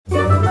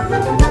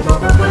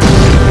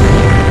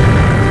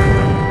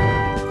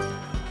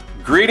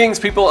Greetings,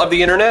 people of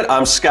the internet.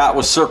 I'm Scott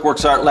with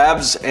Serkworks Art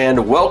Labs,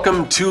 and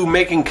welcome to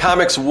Making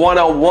Comics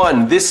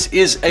 101. This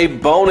is a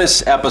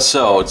bonus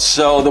episode.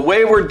 So the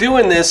way we're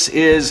doing this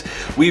is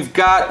we've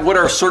got what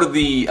are sort of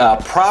the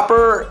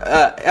proper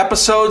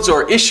episodes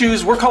or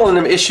issues. We're calling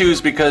them issues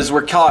because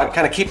we're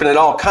kind of keeping it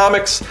all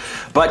comics.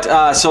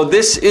 But so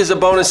this is a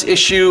bonus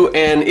issue,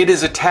 and it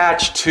is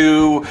attached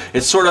to,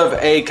 it's sort of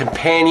a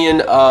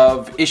companion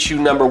of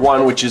issue number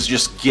 1, which is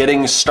just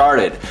getting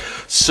started.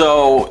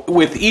 So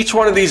with each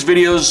one of these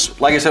videos,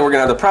 like I said, we're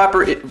gonna have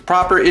the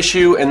proper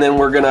issue, and then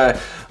we're gonna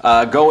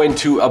go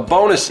into a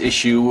bonus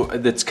issue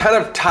that's kind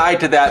of tied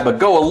to that, but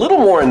go a little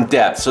more in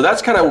depth. So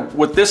that's kind of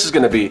what this is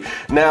going to be.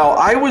 Now,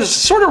 I was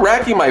sort of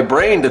racking my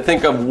brain to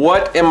think of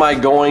what am I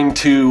going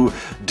to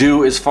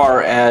do as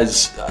far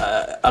as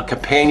a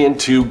companion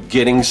to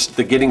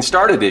the Getting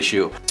Started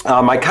issue.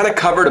 I kind of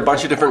covered a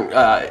bunch of different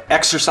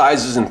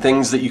exercises and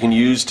things that you can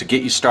use to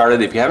get you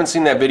started. If you haven't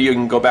seen that video, you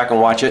can go back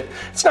and watch it.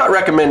 It's not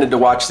recommended to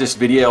watch this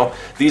video.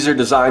 These are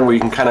designed where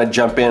you can kind of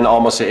jump in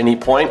almost at any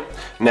point.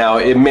 Now,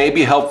 it may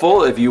be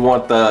helpful if you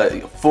want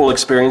the full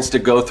experience to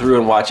go through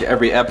and watch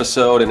every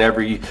episode and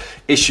every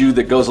issue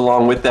that goes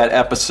along with that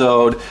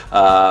episode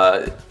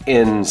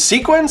in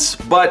sequence,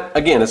 but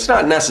again, it's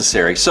not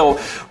necessary. So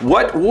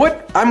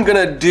what I'm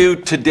gonna do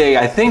today,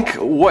 I think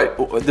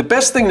what the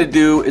best thing to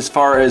do as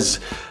far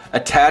as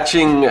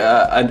attaching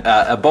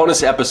a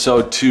bonus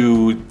episode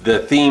to the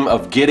theme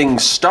of getting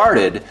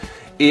started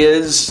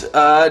is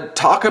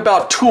talk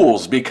about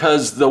tools,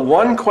 because the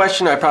one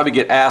question I probably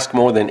get asked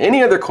more than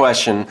any other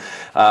question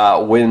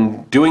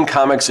when doing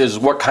comics is,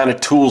 what kind of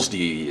tools do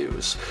you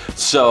use?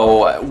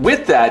 So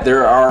with that,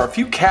 there are a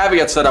few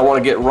caveats that I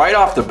want to get right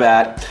off the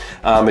bat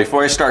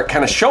before I start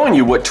kind of showing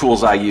you what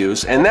tools I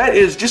use, and that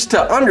is just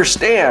to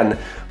understand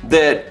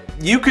that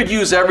you could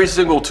use every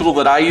single tool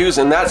that I use,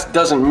 and that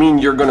doesn't mean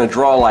you're going to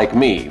draw like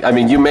me. I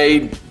mean, you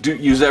may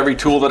use every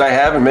tool that I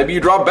have, and maybe you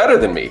draw better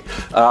than me.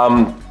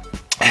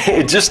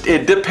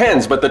 It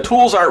depends, but the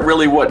tools aren't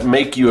really what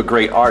make you a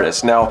great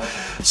artist. Now,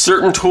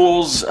 certain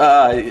tools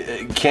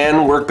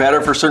can work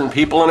better for certain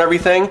people and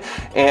everything,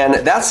 and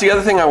that's the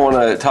other thing I want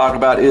to talk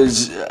about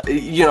is,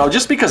 you know,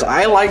 just because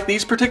I like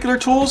these particular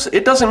tools,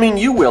 it doesn't mean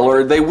you will,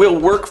 or they will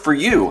work for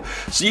you.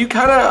 So you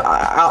kind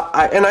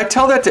of, and I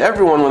tell that to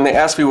everyone when they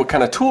ask me what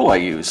kind of tool I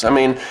use. I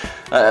mean,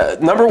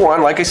 number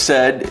one, like I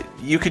said,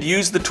 you could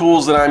use the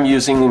tools that I'm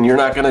using and you're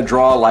not going to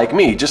draw like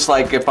me. Just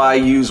like if I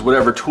use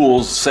whatever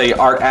tools, say,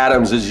 Art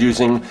Adams is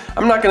using,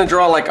 I'm not going to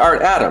draw like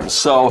Art Adams.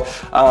 So,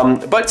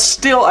 but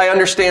still I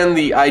understand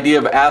the idea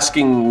of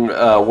asking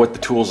what the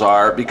tools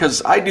are,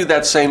 because I do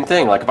that same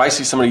thing. Like if I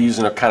see somebody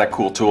using a kind of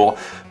cool tool,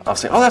 I'll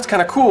say, oh, that's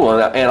kind of cool,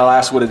 and I'll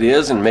ask what it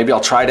is, and maybe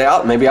I'll try it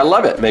out, maybe I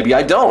love it, maybe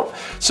I don't.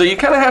 So you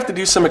kind of have to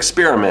do some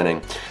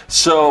experimenting.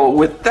 So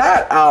with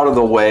that out of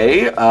the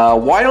way,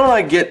 why don't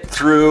I get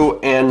through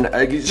and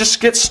just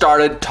get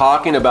started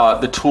talking about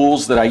the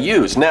tools that I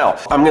use. Now,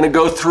 I'm going to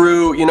go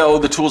through, you know,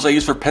 the tools I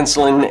use for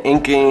penciling,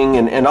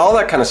 inking, and all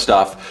that kind of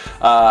stuff.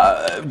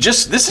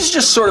 This is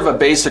just sort of a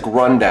basic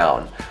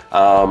rundown.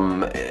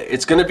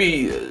 It's going to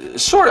be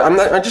sort of,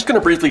 I'm just going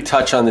to briefly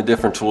touch on the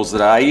different tools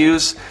that I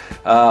use.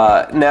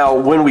 Now,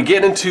 when we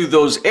get into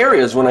those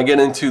areas, when I get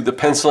into the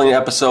penciling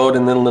episode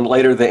and then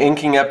later the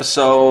inking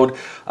episode,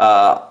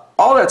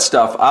 all that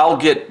stuff, I'll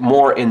get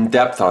more in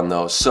depth on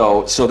those.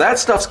 So that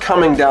stuff's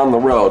coming down the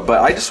road,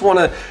 but I just want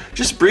to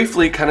just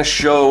briefly kind of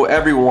show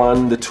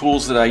everyone the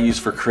tools that I use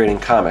for creating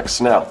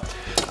comics. Now,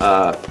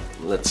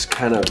 let's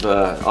kind of,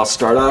 I'll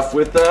start off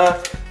with,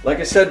 like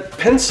I said,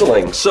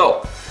 penciling.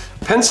 So,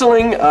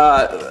 penciling,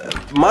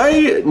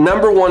 my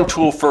number one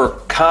tool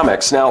for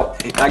comics, now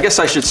I guess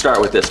I should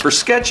start with this. For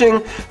sketching,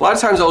 a lot of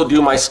times I'll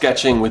do my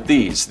sketching with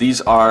these.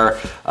 These are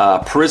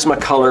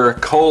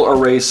Prismacolor Kohl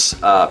Erase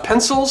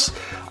pencils.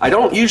 I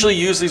don't usually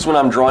use these when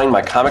I'm drawing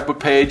my comic book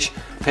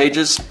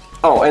pages.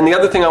 Oh, and the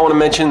other thing I want to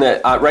mention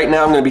that right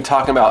now I'm going to be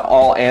talking about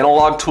all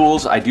analog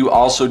tools. I do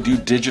also do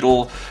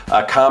digital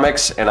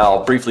comics, and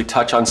I'll briefly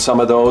touch on some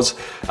of those.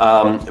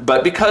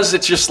 But because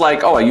it's just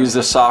like, oh, I use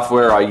this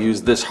software, I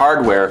use this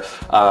hardware,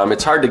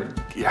 it's hard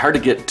to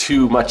get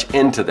too much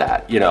into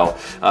that, you know.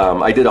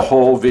 I did a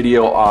whole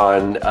video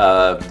on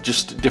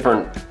just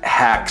different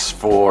hacks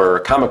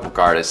for comic book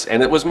artists,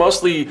 and it was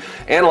mostly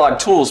analog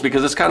tools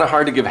because it's kind of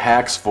hard to give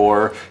hacks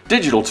for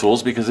digital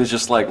tools, because it's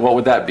just like, what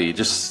would that be?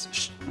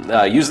 Just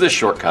use this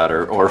shortcut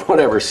or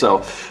whatever.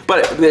 So,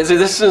 but this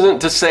isn't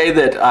to say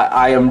that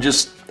I am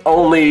just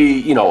only,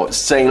 you know,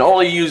 saying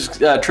only use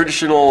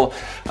traditional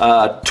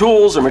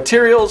tools or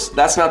materials.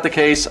 That's not the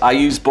case. I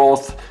use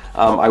both.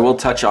 I will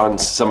touch on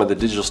some of the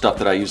digital stuff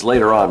that I use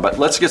later on, but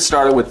let's get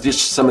started with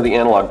just some of the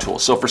analog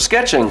tools. So for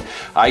sketching,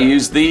 I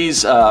use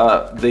these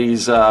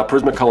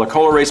Prismacolor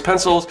Kohl Erase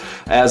pencils.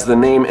 As the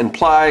name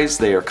implies,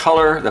 they are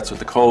color, that's what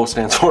the Kohl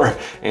stands for,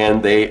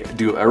 and they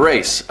do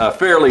erase.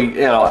 Fairly,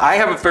 you know, I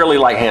have a fairly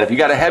light hand. If you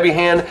got a heavy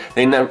hand,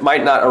 they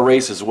might not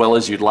erase as well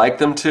as you'd like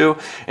them to,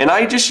 and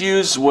I just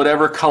use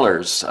whatever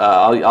colors.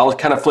 I'll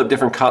kind of flip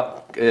different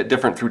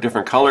through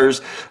different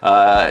colors.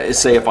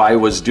 Say if I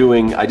was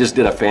doing, I just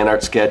did a fan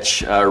art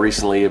sketch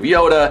recently of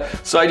Yoda,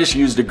 so I just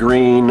used a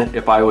green.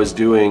 If I was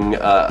doing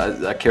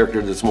a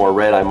character that's more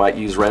red, I might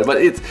use red. But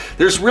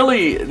there's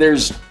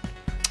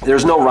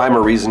no rhyme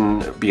or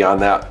reason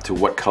beyond that to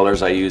what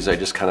colors I use. I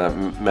just kind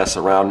of mess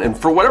around, and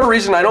for whatever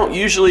reason, I don't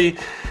usually.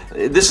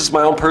 This is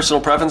my own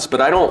personal preference,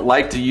 but I don't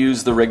like to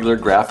use the regular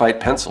graphite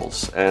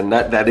pencils, and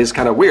that is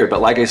kind of weird.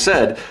 But like I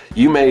said,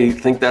 you may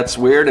think that's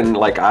weird, and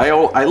like I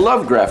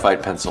love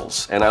graphite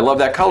pencils, and I love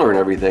that color and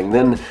everything.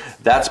 Then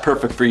that's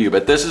perfect for you.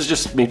 But this is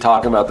just me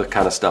talking about the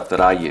kind of stuff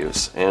that I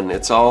use, and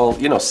it's all,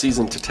 you know,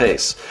 seasoned to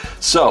taste.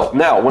 So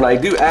now, when I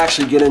do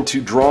actually get into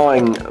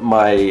drawing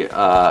my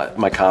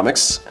my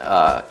comics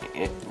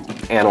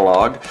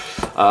analog,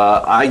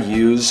 I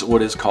use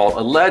what is called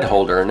a lead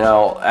holder.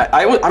 Now,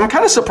 I'm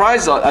kind of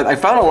surprised. I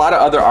found a lot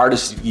of other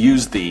artists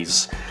use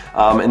these.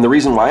 And the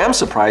reason why I'm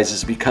surprised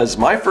is because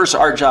my first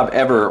art job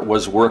ever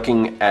was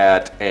working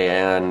at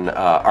an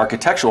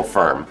architectural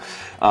firm.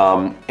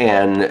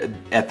 And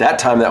at that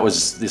time,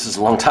 this is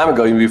a long time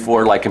ago, even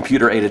before like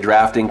computer-aided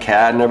drafting,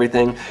 CAD and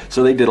everything.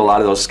 So they did a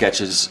lot of those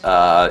sketches,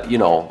 you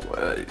know,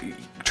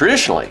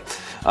 traditionally.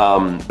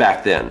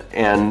 Back then,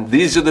 and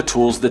these are the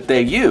tools that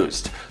they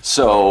used.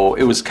 So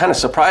it was kind of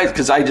surprised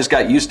because I just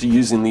got used to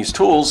using these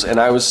tools, and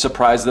I was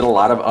surprised that a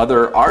lot of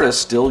other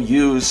artists still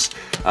use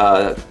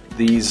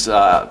these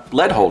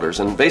lead holders.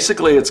 And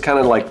basically, it's kind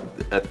of like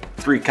a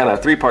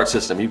three-part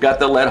system. You've got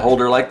the lead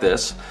holder like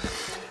this,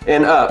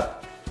 and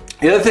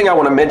the other thing I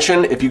want to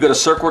mention, if you go to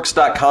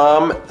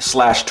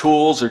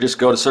serkworks.com/tools, or just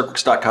go to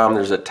serkworks.com,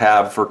 there's a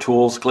tab for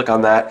tools. Click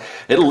on that.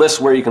 It'll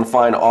list where you can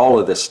find all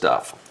of this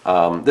stuff.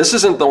 This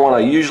isn't the one I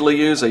usually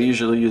use. I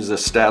usually use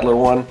this Stadler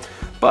one,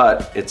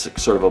 but it's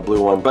sort of a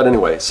blue one. But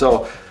anyway,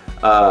 so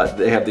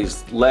they have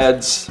these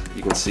leads.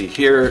 You can see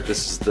here,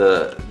 these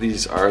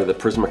are the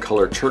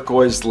Prismacolor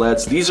turquoise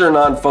leads. These are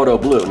non-photo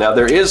blue. Now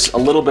there is a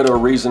little bit of a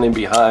reasoning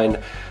behind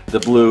the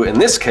blue in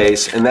this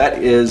case, and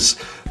that is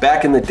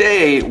back in the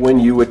day when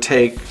you would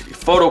take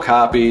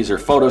photocopies or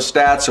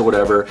photostats or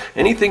whatever,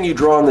 anything you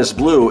draw in this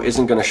blue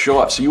isn't going to show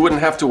up. So you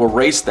wouldn't have to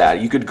erase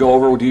that. You could go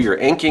over, do your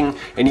inking,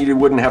 and you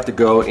wouldn't have to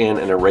go in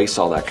and erase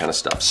all that kind of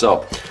stuff.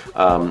 So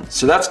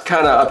so that's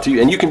kind of up to you.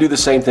 And you can do the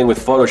same thing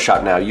with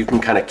Photoshop now. You can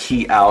kind of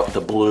key out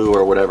the blue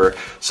or whatever.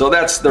 So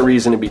that's the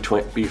reason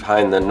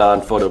behind the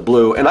non-photo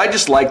blue. And I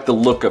just like the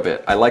look of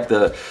it. I like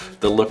the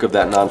look of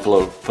that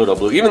non-photo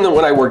blue. Even though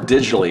when I work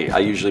digitally, I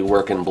usually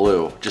work in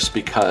blue just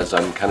because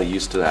I'm kind of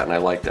used to that and I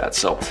like that.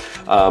 So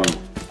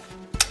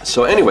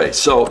so anyway,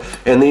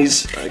 and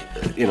these,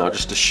 you know,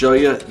 just to show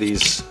you,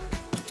 these,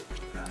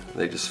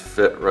 they just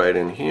fit right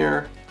in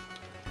here.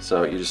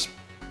 So you just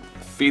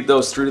feed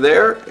those through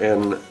there,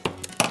 and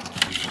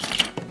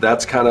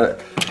that's kind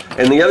of,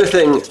 and the other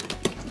thing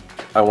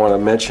I want to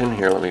mention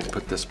here, let me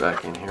put this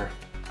back in here.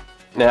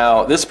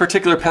 Now, this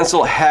particular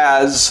pencil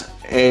has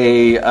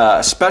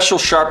a special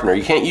sharpener.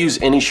 You can't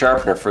use any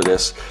sharpener for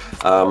this.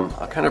 I'll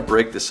kind of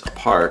break this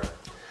apart,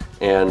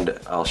 and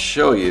I'll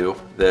show you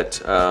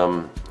that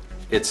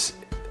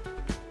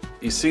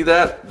you see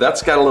that?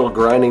 That's got a little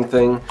grinding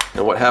thing,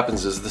 and what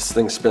happens is this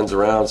thing spins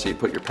around, so you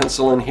put your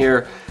pencil in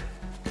here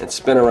and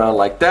spin around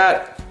like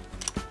that,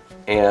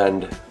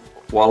 and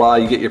voila,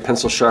 you get your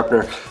pencil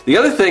sharpener. The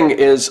other thing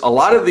is a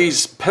lot of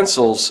these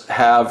pencils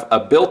have a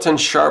built-in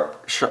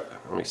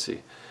let me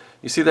see.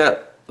 You see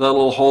that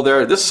little hole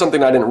there? This is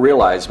something I didn't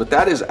realize, but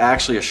that is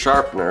actually a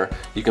sharpener.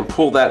 You can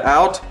pull that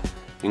out,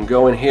 you can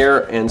go in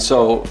here, and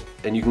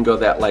you can go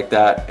like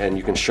that, and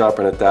you can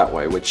sharpen it that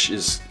way, which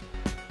is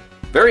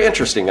very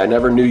interesting. I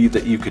never knew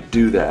that you could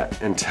do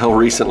that until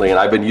recently, and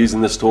I've been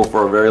using this tool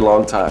for a very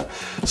long time.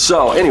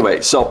 So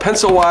anyway, so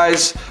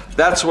pencil-wise,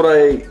 that's what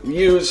I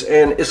use.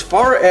 And as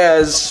far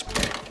as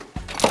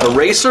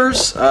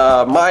erasers,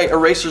 my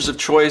erasers of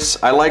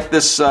choice, I like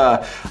this,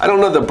 I don't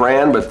know the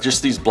brand, but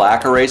just these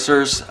black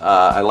erasers.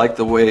 I like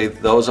the way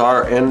those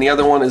are. And the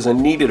other one is a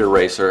kneaded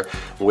eraser,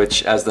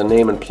 which, as the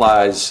name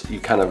implies, you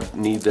kind of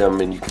knead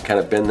them and you can kind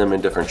of bend them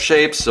in different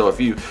shapes. So if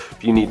you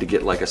need to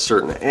get like a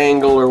certain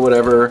angle or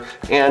whatever,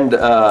 and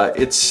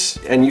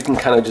you can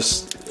kind of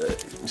just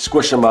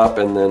squish them up,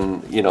 and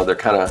then, you know, they're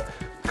kind of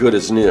good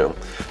as new.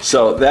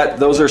 So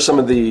those are some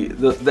of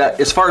that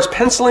as far as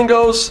penciling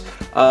goes.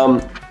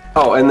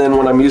 Oh, and then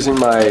when I'm using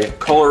my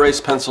coal erase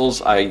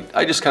pencils,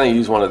 I just kind of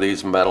use one of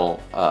these metal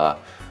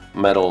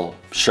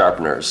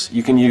sharpeners.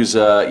 You can use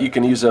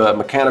a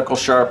mechanical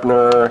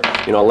sharpener,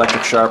 you know,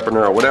 electric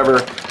sharpener or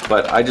whatever,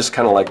 but I just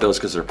kind of like those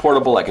because they're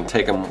portable. I can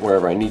take them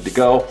wherever I need to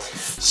go.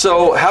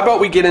 So how about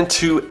we get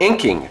into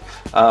inking?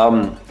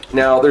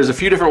 Now there's a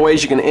few different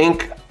ways you can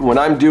ink. When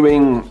I'm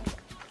doing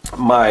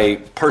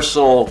my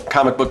personal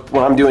comic book,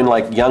 when I'm doing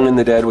like Young and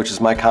the Dead, which is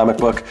my comic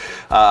book,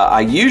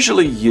 I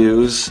usually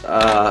use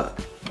a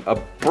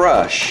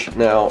brush.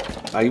 Now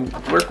I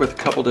work with a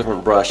couple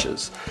different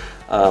brushes.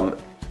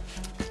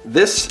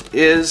 This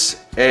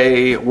is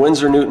a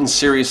Winsor Newton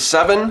Series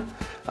 7.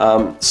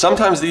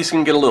 Sometimes these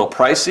can get a little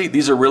pricey.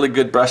 These are really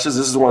good brushes.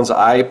 This is the ones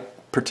I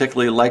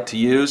particularly like to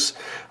use.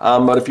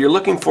 But if you're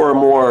looking for a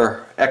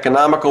more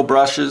economical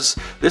brushes.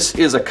 This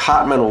is a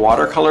Cotman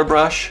watercolor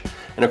brush,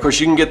 and of course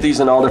you can get these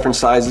in all different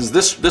sizes.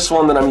 This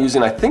one that I'm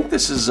using, I think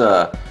this is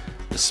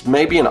this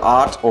may be an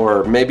 0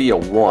 or maybe a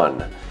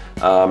 1,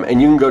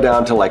 and you can go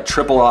down to like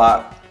triple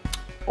 0,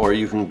 or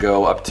you can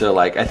go up to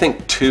like, I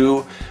think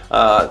 2.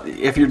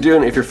 If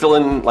you're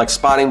filling like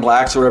spotting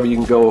blacks or whatever, you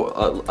can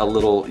go a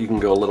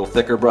little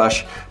thicker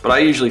brush, but I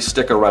usually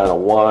stick around a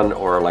 1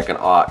 or like an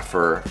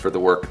 0 for the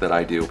work that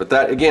I do. But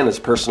that again is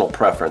personal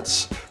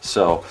preference.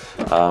 So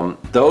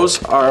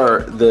those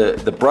are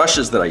the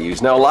brushes that I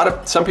use.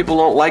 Now some people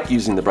don't like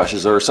using the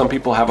brushes, or some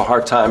people have a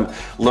hard time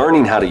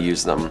learning how to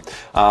use them.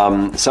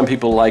 Some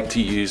people like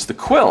to use the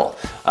quill.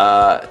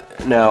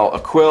 Now a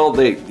quill,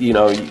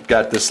 you've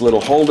got this little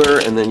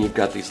holder, and then you've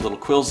got these little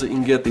quills that you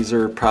can get. These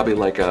are probably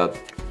like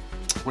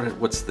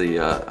what's the,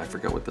 I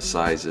forgot what the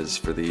size is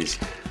for these.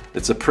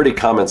 It's a pretty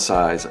common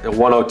size, a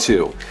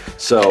 102.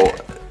 So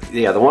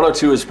yeah, the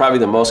 102 is probably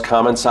the most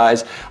common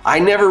size. I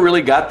never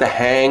really got the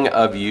hang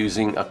of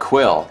using a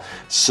quill.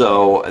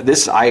 So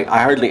I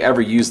hardly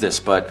ever use this,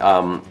 but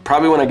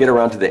probably when I get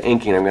around to the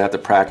inking, I'm gonna have to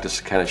practice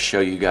to kind of show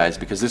you guys,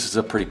 because this is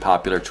a pretty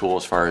popular tool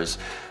as far as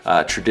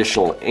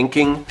traditional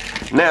inking.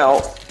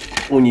 Now,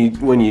 when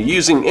you're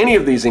using any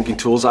of these inking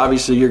tools,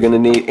 obviously you're gonna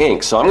need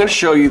ink. So I'm gonna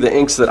show you the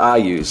inks that I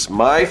use.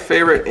 My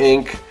favorite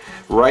ink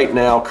right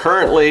now,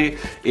 currently,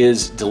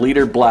 is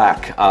Deleter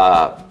Black.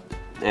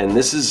 And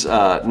this is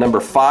number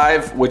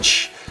 5,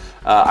 which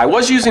I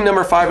was using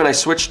number 5 and I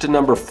switched to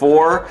number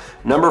 4.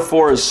 Number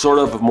 4 is sort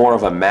of more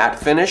of a matte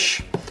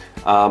finish.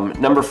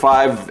 Number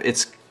 5,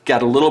 it's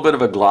got a little bit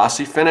of a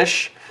glossy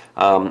finish.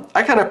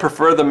 I kind of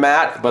prefer the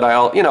matte, but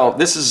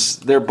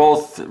they're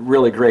both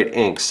really great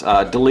inks.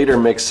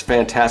 Deleter makes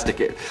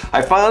fantastic.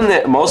 I found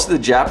that most of the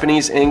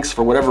Japanese inks,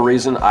 for whatever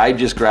reason, I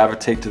just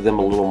gravitate to them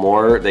a little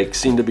more. They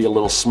seem to be a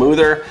little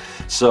smoother.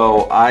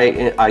 So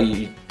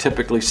I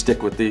typically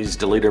stick with these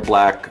Deleter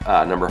Black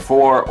number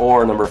 4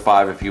 or number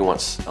 5 if you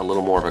want a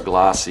little more of a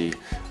glossy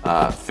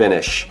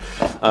finish.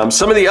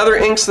 Some of the other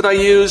inks that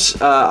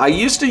I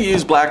used to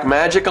use Black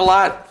Magic a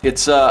lot.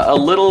 It's a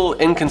little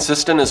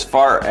inconsistent as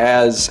far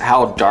as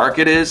how dark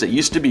it is. It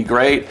used to be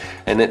great,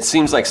 and it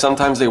seems like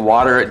sometimes they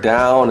water it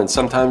down, and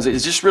sometimes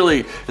it's just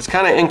really, it's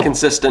kind of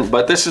inconsistent,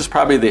 but this is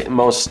probably the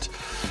most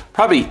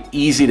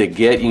easy to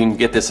get. You can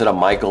get this at a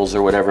Michael's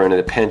or whatever, and at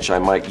a pinch I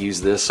might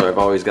use this, so I've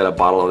always got a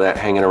bottle of that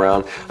hanging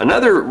around.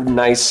 Another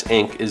nice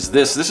ink is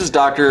this. This is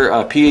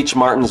Dr. P.H.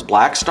 Martin's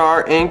Black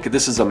Star ink.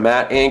 This is a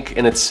matte ink,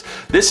 and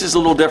this is a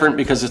little different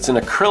because it's an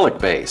acrylic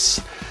base.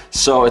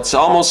 So it's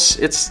not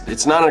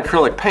an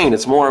acrylic paint,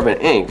 it's more of an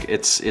ink.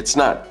 It's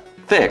not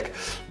thick,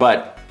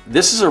 but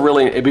this is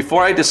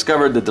before I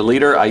discovered the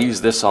Deleter, I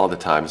use this all the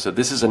time. So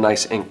this is a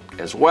nice ink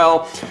as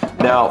well.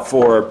 Now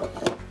for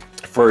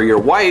your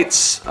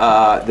whites,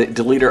 the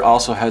Deleter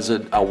also has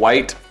a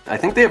white. I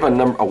think they have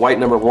a white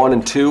number 1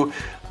 and 2.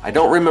 I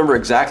don't remember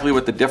exactly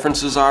what the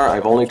differences are.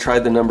 I've only tried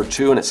the number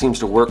 2, and it seems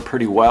to work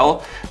pretty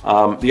well.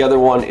 The other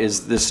one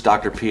is this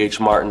Dr. P.H.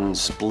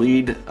 Martin's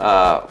Bleed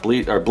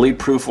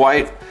Proof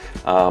White.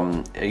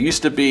 It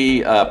used to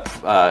be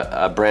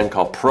a brand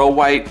called Pro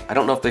White. I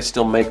don't know if they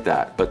still make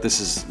that, but this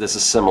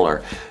is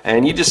similar.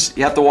 And you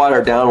have to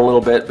water it down a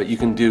little bit, but you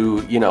can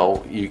do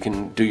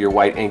your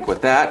white ink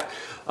with that.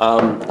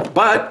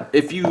 But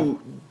if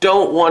you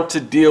don't want to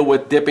deal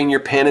with dipping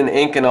your pen in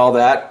ink and all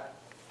that,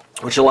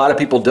 which a lot of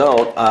people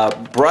don't,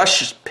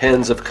 brush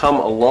pens have come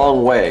a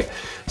long way.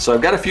 So I've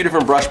got a few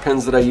different brush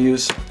pens that I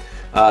use.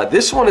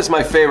 This one is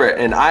my favorite,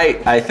 and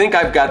I think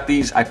I've got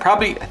these. I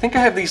think I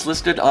have these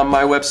listed on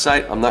my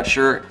website. I'm not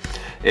sure.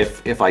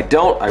 If I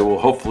don't, I will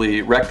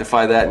hopefully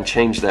rectify that and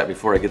change that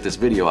before I get this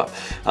video up.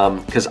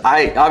 Because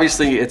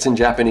obviously it's in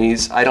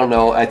Japanese. I don't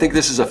know. I think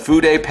this is a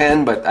Fude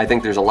pen, but I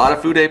think there's a lot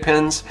of Fude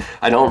pens.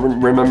 I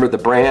don't remember the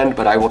brand,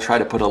 but I will try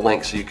to put a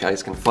link so you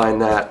guys can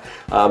find that.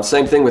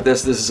 Same thing with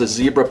this. This is a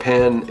Zebra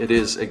pen. It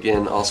is,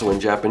 again, also in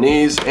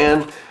Japanese.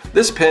 And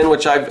this pen,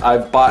 which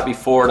I've bought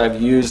before and I've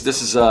used,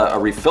 this is a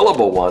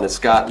refillable one. It's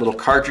got little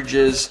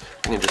cartridges.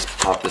 Let me just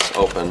pop this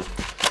open.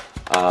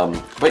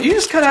 But you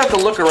just kind of have to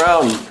look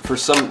around for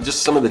some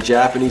of the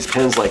Japanese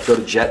pens, like go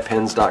to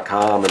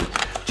jetpens.com and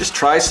just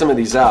try some of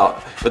these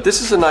out. But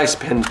this is a nice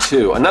pen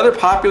too. Another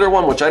popular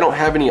one, which I don't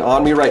have any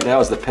on me right now,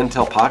 is the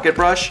Pentel Pocket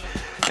Brush.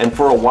 And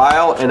for a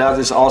while, and now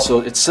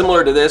it's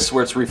similar to this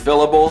where it's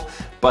refillable,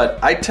 but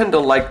I tend to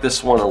like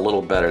this one a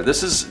little better.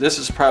 This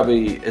is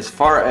probably, as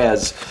far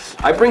as,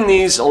 I bring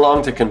these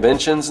along to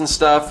conventions and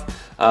stuff.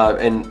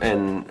 And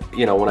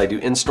when I do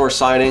in-store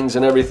signings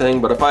and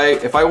everything, but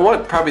if I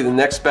want probably the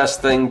next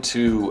best thing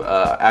to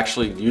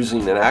actually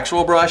using an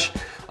actual brush,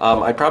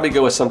 I'd probably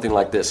go with something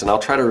like this, and I'll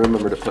try to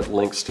remember to put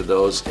links to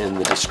those in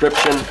the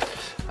description.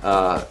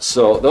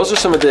 So those are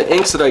some of the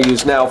inks that I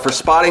use. Now for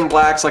spotting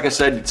blacks, like I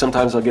said,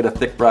 sometimes I'll get a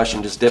thick brush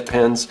and just dip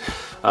pens,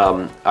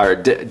 or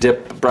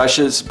dip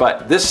brushes,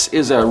 but this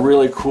is a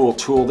really cool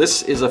tool.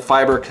 This is a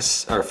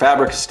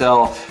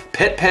Faber-Castell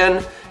Pitt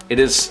pen. It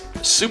is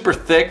super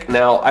thick.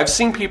 Now, I've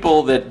seen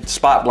people that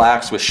spot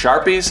blacks with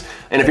Sharpies,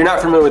 and if you're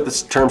not familiar with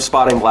this term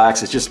spotting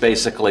blacks, it's just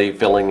basically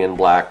filling in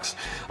blacks.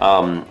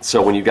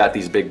 So when you've got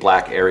these big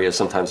black areas,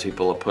 sometimes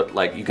people will put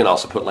like, you can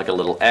also put like a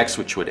little X,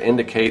 which would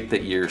indicate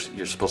that you're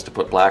supposed to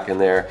put black in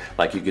there.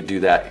 Like you could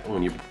do that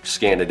when you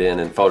scan it in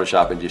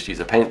Photoshop and just use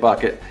a paint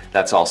bucket.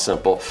 That's all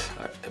simple.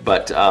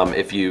 But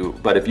if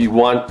you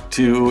want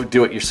to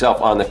do it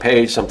yourself on the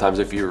page, sometimes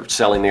if you're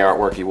selling the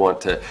artwork, you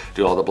want to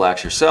do all the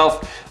blacks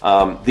yourself.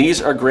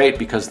 These are great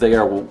because they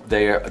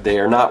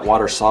are not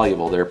water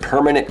soluble. They're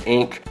permanent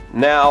ink.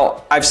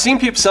 Now, I've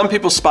seen some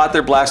people spot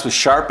their blacks with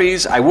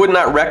Sharpies. I would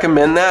not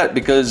recommend that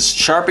because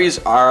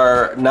Sharpies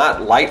are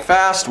not light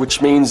fast,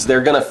 which means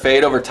they're gonna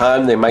fade over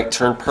time. They might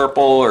turn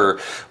purple or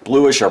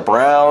bluish or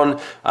brown.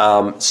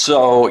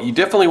 So you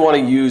definitely want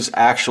to use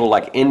actual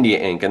like India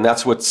ink, and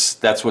that's what's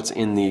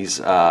in these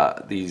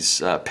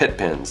Pitt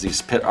pens,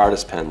 these Pitt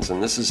artist pens.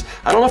 And this is,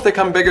 I don't know if they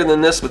come bigger than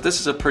this, but this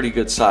is a pretty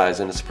good size,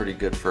 and it's pretty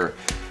good for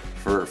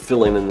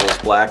filling in those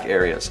black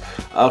areas.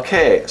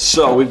 Okay,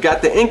 so we've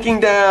got the inking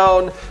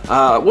down.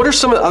 What are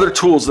some of the other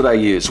tools that I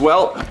use?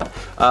 Well,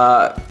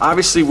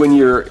 obviously when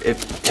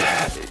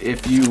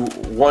if you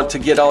want to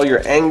get all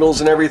your angles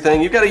and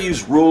everything, you've got to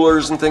use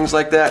rulers and things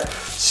like that.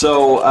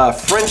 So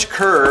French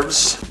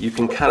curves, you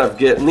can kind of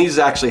get, and these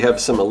actually have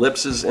some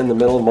ellipses in the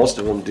middle, most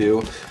of them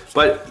do.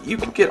 But you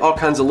can get all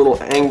kinds of little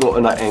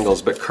not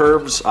angles, but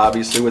curves,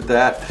 obviously, with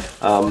that.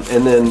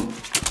 And then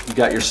you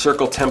got your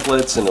circle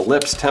templates and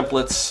ellipse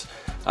templates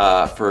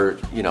for,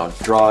 you know,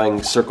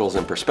 drawing circles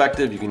in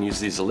perspective. You can use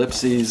these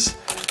ellipses.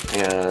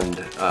 And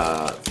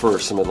for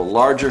some of the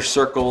larger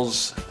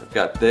circles, I've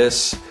got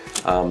this.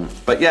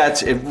 But yeah,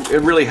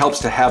 it really helps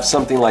to have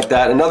something like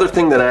that. Another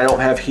thing that I don't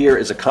have here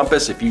is a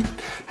compass. If you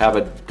have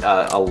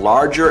a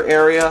larger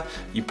area,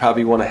 you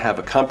probably want to have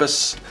a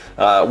compass.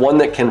 One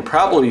that can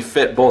probably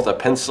fit both a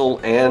pencil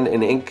and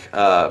an ink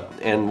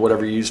and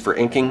whatever you use for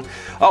inking.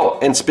 Oh,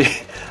 and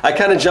I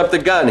kind of jumped the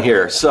gun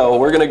here, so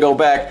we're going to go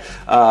back.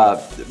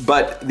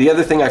 But the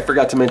other thing I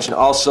forgot to mention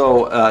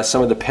also,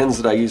 some of the pens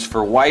that I use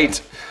for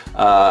white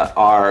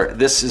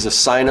this is a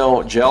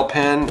Sino gel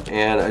pen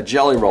and a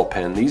Jelly Roll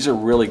pen. These are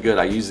really good.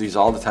 I use these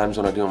all the times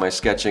when I'm doing my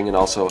sketching, and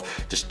also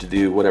just to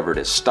do whatever it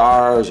is,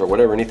 stars or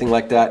whatever, anything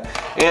like that.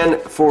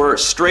 And for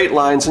straight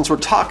lines, since we're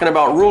talking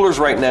about rulers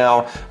right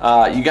now,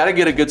 you got to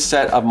get a good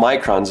set of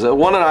microns. The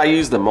one that I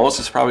use the most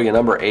is probably a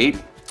number 8.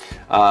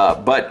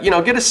 But you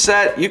know, get a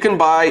set. You can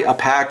buy a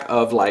pack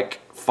of like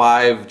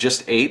 5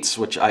 just 8s,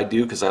 which I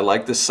do because I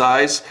like this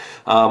size.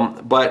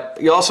 But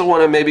you also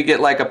want to maybe get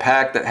like a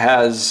pack that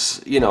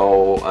has, you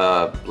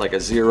know, like a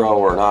 0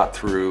 or not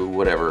through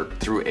whatever,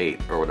 through 8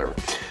 or whatever.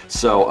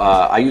 So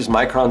I use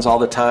microns all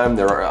the time.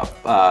 There are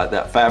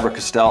that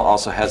Faber-Castell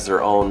also has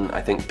their own,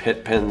 I think,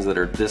 Pitt pens that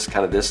are this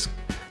kind of this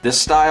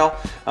style.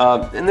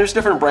 And there's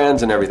different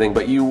brands and everything,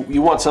 but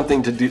you want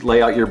something to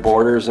lay out your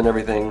borders and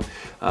everything.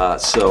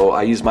 So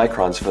I use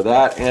microns for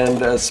that.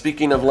 And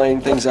speaking of laying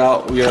things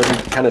out, we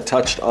already kind of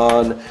touched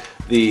on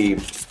the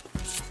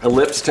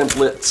ellipse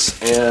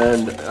templates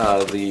and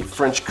the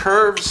French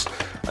curves.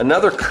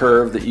 Another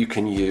curve that you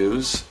can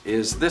use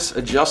is this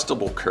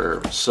adjustable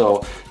curve.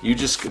 So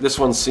this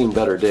one's seen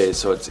better days,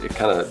 so it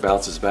kind of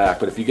bounces back.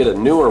 But if you get a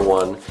newer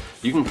one,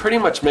 you can pretty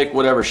much make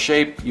whatever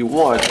shape you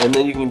want, and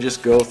then you can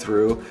just go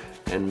through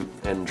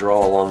and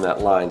draw along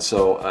that line.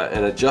 So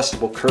an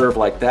adjustable curve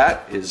like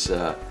that is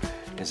a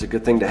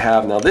good thing to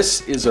have. Now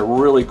this is a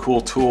really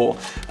cool tool.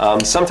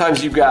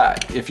 Sometimes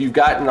if you've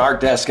got an art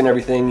desk and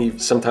everything,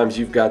 sometimes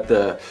you've got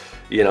the,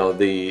 you know,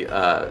 the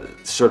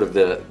sort of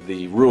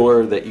the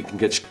ruler that you can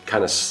get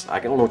kind of, I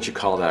don't know what you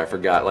call that, I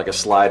forgot, like a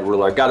slide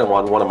ruler. I got it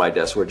on one of my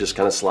desks where it just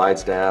kind of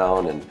slides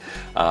down, and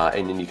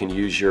then you can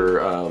use your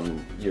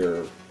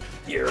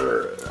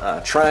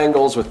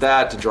triangles with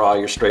that to draw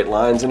your straight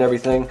lines and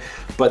everything.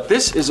 But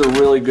this is a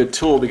really good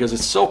tool because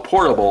it's so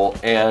portable,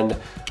 and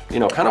you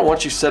know, kind of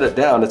once you set it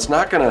down, it's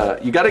not gonna,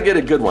 you got to get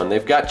a good one.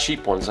 They've got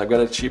cheap ones. I've got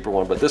a cheaper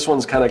one, but this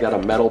one's kind of got a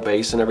metal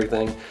base and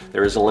everything.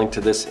 There is a link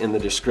to this in the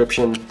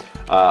description.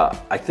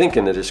 I think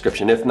in the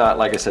description. If not,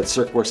 like I said,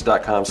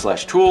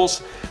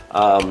 serkworks.com/tools.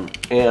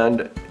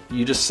 And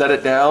you just set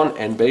it down,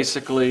 and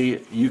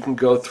basically you can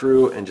go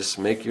through and just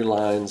make your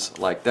lines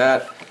like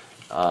that.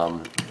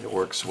 It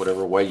works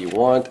whatever way you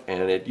want,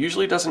 and it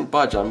usually doesn't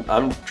budge.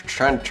 I'm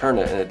trying to turn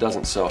it and it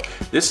doesn't. So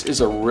this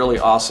is a really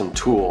awesome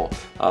tool,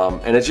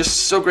 and it's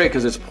just so great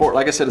because it's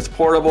like I said, it's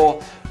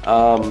portable,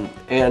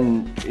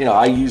 and you know,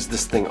 I use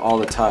this thing all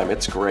the time.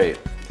 It's great.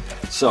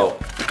 So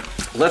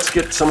let's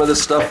get some of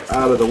this stuff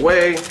out of the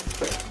way.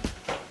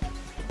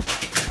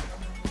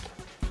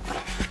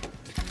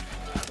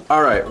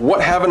 All right,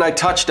 what haven't I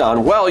touched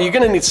on? Well, you're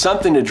gonna need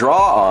something to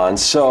draw on,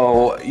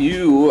 so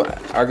you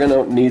are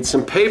gonna need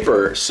some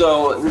paper.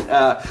 So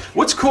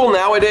what's cool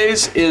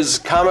nowadays is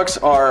comics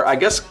are, I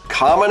guess,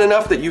 common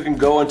enough that you can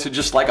go into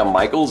just like a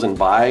Michael's and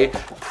buy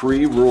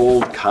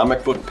pre-ruled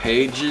comic book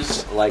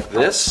pages like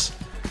this.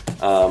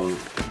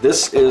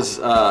 This is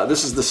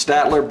the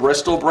Statler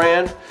Bristol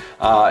brand.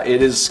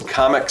 It is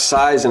comic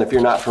size, and if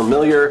you're not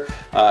familiar,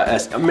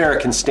 as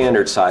American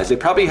standard size. They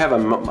probably have a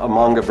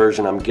manga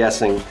version, I'm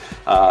guessing,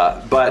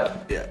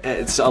 but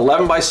it's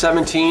 11 by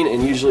 17,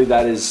 and usually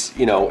that is,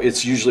 you know,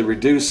 it's usually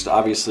reduced,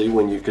 obviously,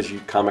 because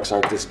comics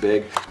aren't this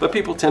big, but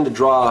people tend to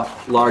draw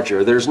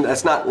larger.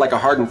 That's not like a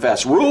hard and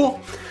fast rule,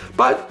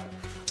 but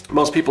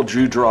most people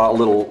do draw a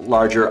little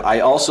larger.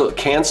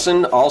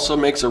 Canson also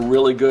makes a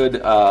really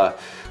good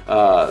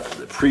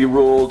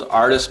pre-ruled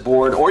artist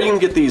board, or you can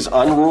get these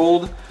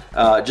unruled,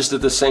 just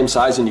at the same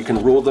size, and you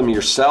can rule them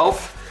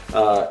yourself.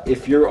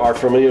 If you are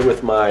familiar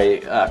with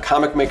my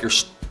Comic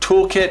Maker's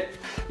Toolkit,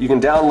 you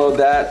can download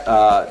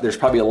that. There's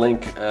probably a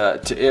link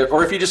to it,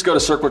 or if you just go to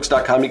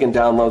serkworks.com, you can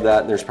download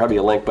that, and there's probably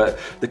a link. But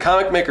the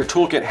Comic Maker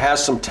Toolkit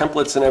has some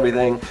templates and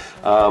everything.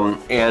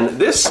 And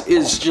this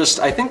is just,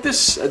 I think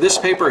this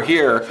paper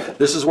here,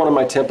 this is one of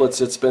my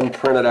templates. It's been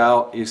printed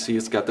out. You see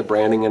it's got the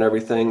branding and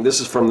everything. This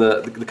is from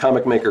the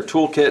Comic Maker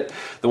Toolkit.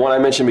 The one I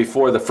mentioned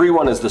before, the free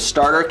one, is the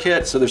starter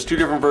kit. So there's two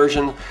different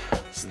versions.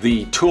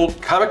 The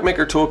Comic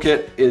Maker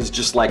Toolkit is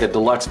just like a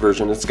deluxe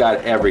version. It's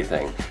got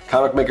everything.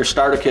 Comic Maker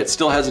Starter Kit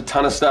still has a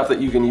ton of stuff that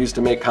you can use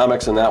to make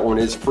comics, and that one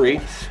is free,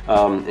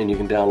 and you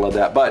can download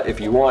that. But if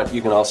you want,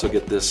 you can also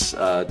get this,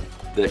 the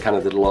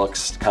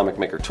deluxe Comic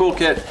Maker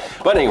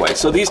Toolkit. But anyway,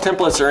 so these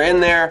templates are in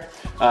there.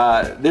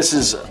 This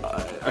is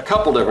a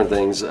couple different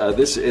things.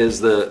 This is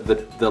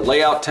the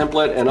layout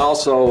template, and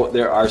also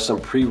there are some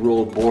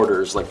pre-ruled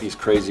borders, like these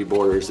crazy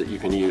borders that you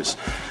can use.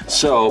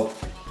 So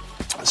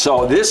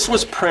this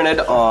was printed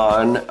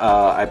on,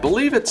 I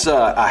believe it's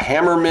a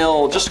hammer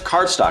mill, just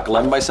cardstock,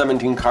 11 by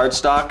 17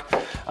 cardstock.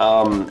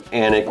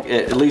 And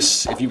at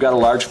least if you've got a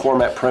large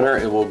format printer,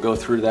 it will go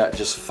through that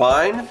just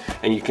fine.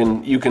 And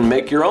you can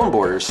make your own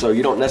borders, so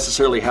you don't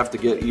necessarily have to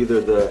get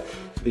either the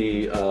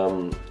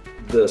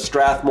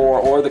Strathmore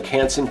or the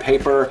Canson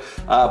paper.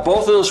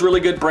 Both of those really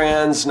good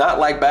brands, not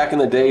like back in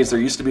the days. There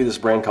used to be this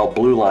brand called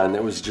Blue Line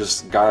that was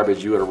just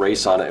garbage. You would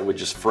erase on it, it would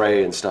just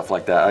fray and stuff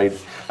like that. I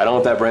don't know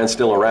if that brand's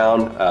still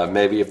around.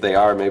 Maybe if they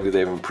are, maybe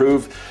they've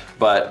improved.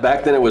 But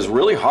back then it was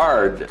really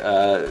hard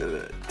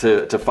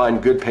to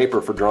find good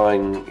paper for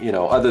drawing, you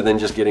know, other than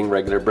just getting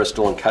regular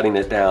Bristol and cutting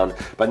it down.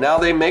 But now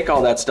they make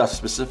all that stuff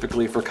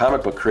specifically for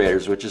comic book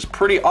creators, which is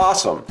pretty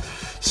awesome.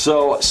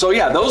 So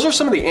yeah, those are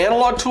some of the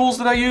analog tools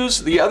that I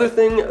use. The other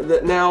thing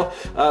that now,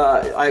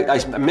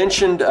 I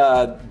mentioned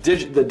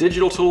the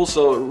digital tools,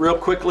 so real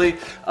quickly,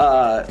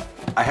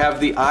 I have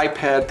the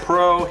iPad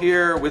Pro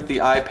here with the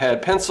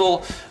iPad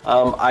Pencil.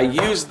 I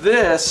use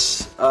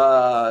this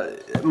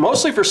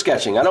mostly for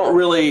sketching. I don't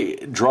really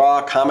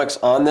draw comics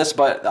on this,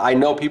 but I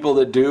know people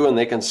that do, and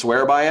they can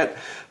swear by it.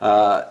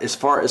 As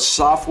far as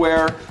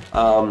software,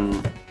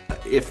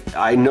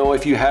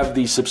 if you have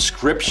the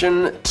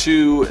subscription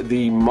to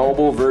the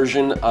mobile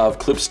version of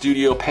Clip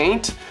Studio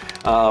Paint,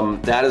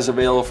 that is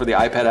available for the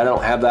iPad. I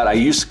don't have that. I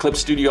use Clip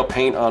Studio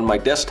Paint on my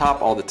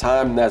desktop all the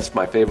time. That's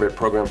my favorite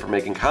program for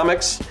making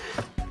comics.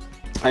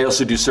 I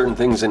also do certain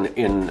things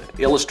in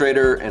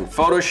Illustrator and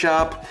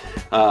Photoshop.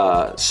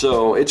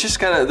 So it just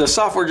the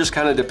software just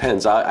kind of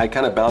depends. I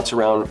kind of bounce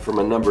around from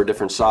a number of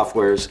different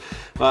softwares.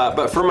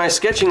 But for my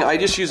sketching, I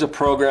just use a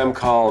program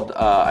called,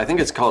 I think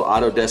it's called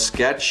Autodesk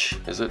Sketch.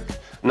 Is it?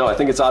 No, I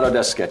think it's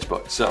Autodesk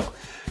Sketchbook. So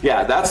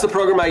yeah, that's the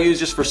program I use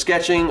just for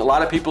sketching. A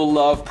lot of people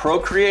love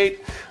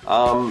Procreate.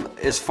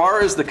 As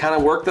far as the kind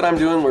of work that I'm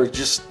doing, where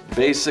just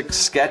basic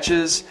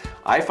sketches,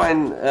 I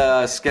find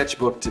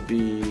Sketchbook to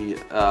be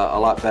a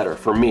lot better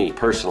for me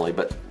personally,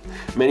 but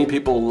many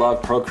people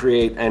love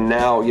Procreate, and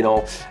now, you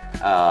know,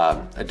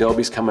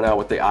 Adobe's coming out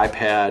with the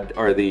iPad,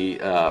 or the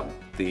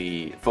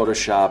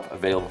Photoshop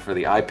available for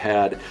the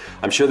iPad.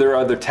 I'm sure there are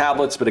other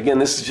tablets, but again,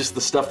 this is just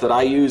the stuff that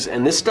I use.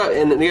 And this stuff,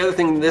 and the other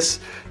thing, this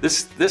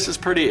is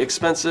pretty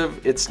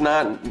expensive. It's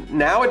not,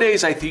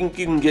 nowadays I think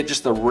you can get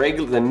just the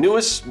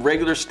newest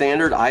regular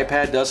standard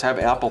iPad does have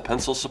Apple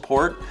Pencil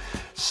support.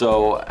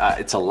 So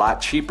it's a lot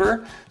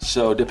cheaper.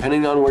 So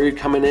depending on where you're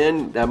coming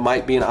in, that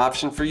might be an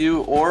option for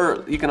you,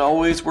 or you can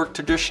always work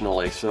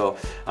traditionally. So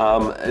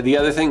the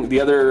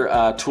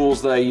other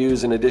tools that I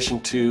use in addition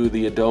to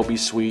the Adobe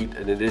suite,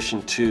 in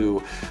addition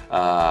to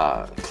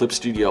Clip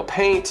Studio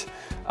Paint,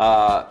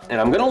 and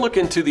I'm going to look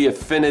into the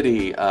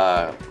Affinity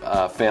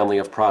family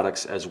of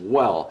products as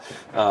well.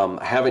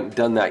 I haven't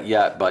done that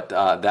yet, but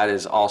that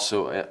is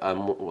also a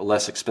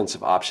less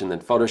expensive option than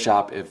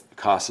Photoshop if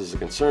cost is a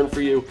concern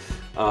for you.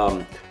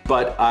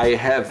 But I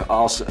have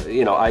also,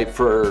 you know,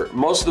 for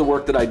most of the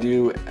work that I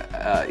do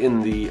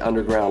in the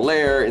underground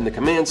layer, in the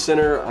command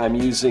center, I'm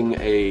using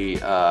a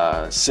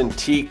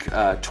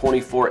Cintiq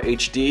 24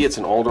 HD. It's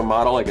an older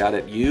model. I got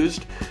it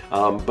used.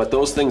 But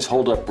those things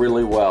hold up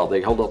really well.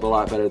 They hold up a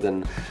lot better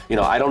than, you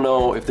know, I don't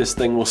know if this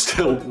thing will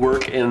still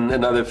work in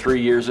another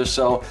 3 years or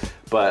so,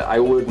 but I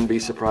wouldn't be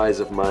surprised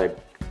if my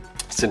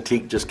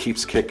Cintiq just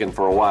keeps kicking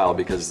for a while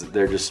because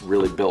they're just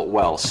really built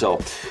well. So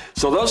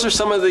those are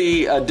some of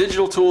the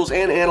digital tools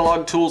and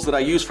analog tools that I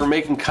use for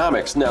making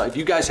comics. Now, if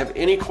you guys have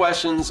any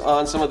questions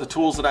on some of the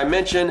tools that I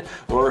mentioned,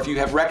 or if you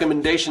have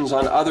recommendations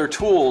on other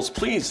tools,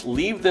 please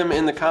leave them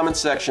in the comments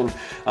section.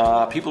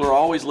 People are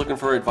always looking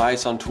for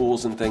advice on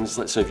tools and things.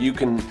 So if you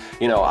can,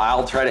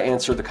 I'll try to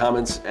answer the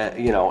comments,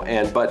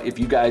 but if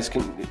you guys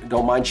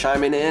don't mind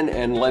chiming in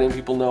and letting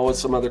people know what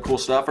some other cool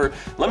stuff, or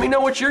let me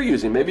know what you're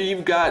using. Maybe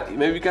you've got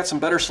some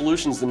better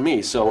solutions than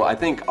me. So I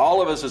think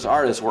all of us as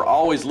artists, we're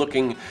always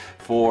looking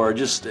for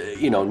just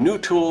new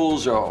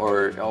tools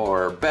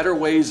or better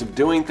ways of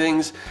doing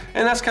things,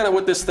 and that's kind of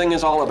what this thing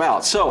is all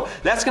about. So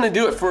that's going to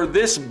do it for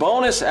this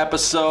bonus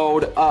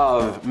episode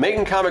of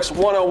Making Comics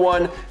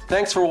 101.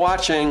 Thanks for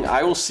watching.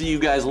 I will see you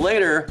guys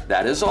later.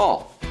 That is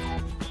all.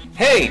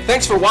 Hey,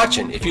 thanks for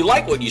watching. If you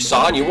like what you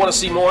saw and you want to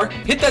see more,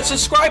 hit that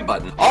subscribe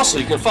button. Also,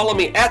 you can follow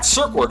me at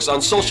Serkworks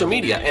on social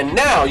media, and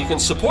now you can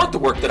support the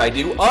work that I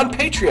do on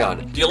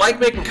Patreon. Do you like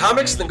making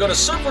comics? Then go to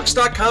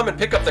Serkworks.com and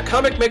pick up the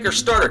Comic Maker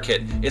Starter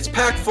Kit. It's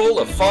packed full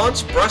of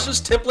fonts,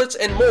 brushes, templates,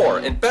 and more.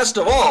 And best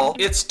of all,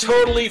 it's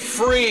totally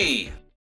free.